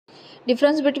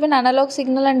Difference between analog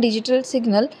signal and digital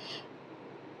signal.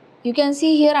 You can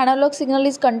see here analog signal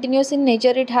is continuous in nature.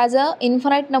 It has a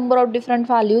infinite number of different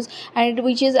values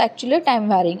which is actually time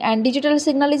varying, and digital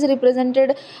signal is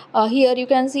represented here. You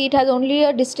can see it has only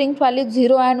a distinct value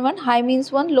 0 and 1. High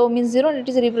means 1, low means 0, and it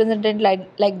is represented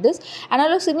like this.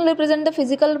 Analog signal represent the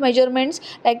physical measurements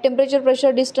like temperature,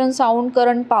 pressure, distance, sound,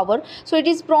 current, power. So it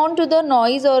is prone to the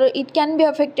noise, or it can be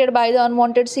affected by the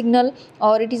unwanted signal,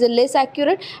 or it is a less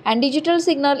accurate. And digital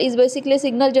signal is basically a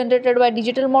signal generated by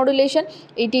digital modulation.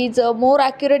 It is more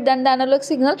accurate than the analog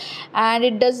signal, and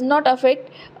it does not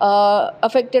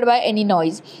affected by any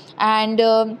noise. And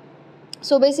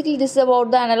so basically this is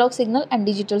about the analog signal and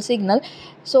digital signal.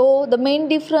 So the main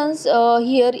difference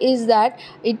here is that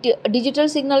digital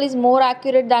signal is more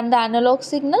accurate than the analog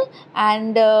signal,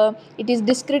 and it is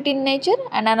discrete in nature,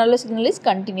 and analog signal is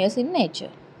continuous in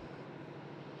nature.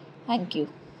 Thank you.